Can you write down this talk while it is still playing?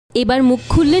এবার মুখ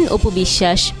খুললেন অপু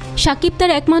বিশ্বাস। শাকিব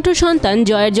তার একমাত্র সন্তান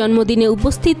জয়ের জন্মদিনে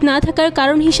উপস্থিত না থাকার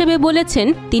কারণ হিসেবে বলেছেন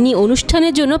তিনি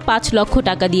অনুষ্ঠানের জন্য ৫ লক্ষ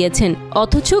টাকা দিয়েছেন,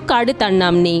 অথচ কার্ডে তার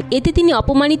নাম নেই। এতে তিনি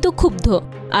অপমানিত, ক্ষুব্ধ।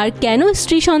 আর কেন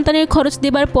স্ত্রী সন্তানের খরচ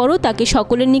দেবার পরও তাকে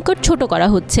সকলের নিকট ছোট করা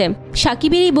হচ্ছে।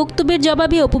 শাকিবের এই বক্তব্যের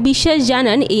জবাবে অপু বিশ্বাস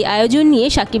জানান এই আয়োজন নিয়ে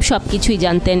শাকিব সবকিছুই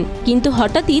জানতেন, কিন্তু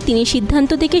হঠাৎই তিনি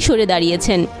সিদ্ধান্ত থেকে সরে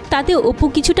দাঁড়িয়েছেন। তাতে অপু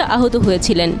কিছুটা আহত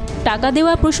হয়েছিলেন। টাকা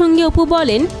দেওয়া প্রসঙ্গে অপু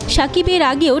বলেন, শাকিব এর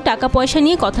আগেও টাকা পয়সা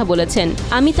নিয়ে কথা বলেছেন।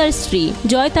 আমি তার স্ত্রী,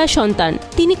 জয় তার সন্তান।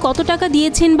 তিনি কত টাকা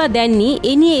দিয়েছেন বা দেননি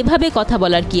এ নিয়ে এভাবে কথা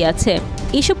বলার কি আছে।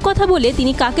 এসব কথা বলে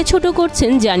তিনি কাকে ছোট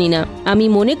করছেন জানি না। আমি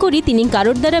মনে করি তিনি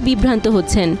কারোর দ্বারা বিভ্রান্ত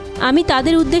হচ্ছেন। আমি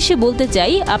তাদের উদ্দেশ্যে বলতে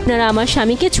চাই, আপনারা আমার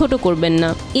স্বামীকে ছোট করবেন না।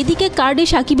 এদিকে কার্ডে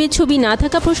শাকিবের ছবি না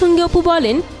থাকা প্রসঙ্গে অপু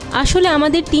বলেন, আসলে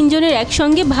আমাদের ৩ জনের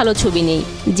একসঙ্গে ভালো ছবি নেই।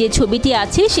 যে ছবিটি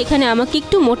আছে সেখানে আমাকে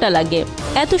একটু মোটা লাগে।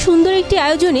 এত সুন্দর একটি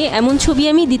আয়োজনে এমন ছবি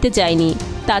আমি দিতে চাইনি।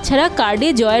 তাছাড়া কার্ডে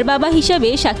জয়ের বাবা হিসাবে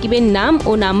শাকিবের নাম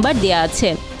ও নাম্বার দেয়া আছে।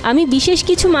 আমি বিশেষ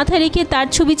কিছু মাথায় রেখে তার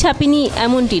ছবি ছাপিনি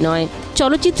এমনটি নয়।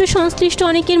 চলচ্চিত্র সংশ্লিষ্ট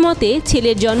অনেকের মতে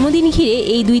ছেলের জন্মদিন ঘিরে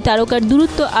এই 2 তারকার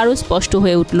দূরত্ব আরও স্পষ্ট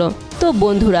হয়ে উঠল। তো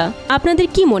বন্ধুরা, আপনাদের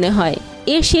কি মনে হয়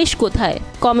এর শেষ কোথায়?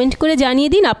 কমেন্ট করে জানিয়ে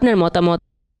দিন আপনার মতামত।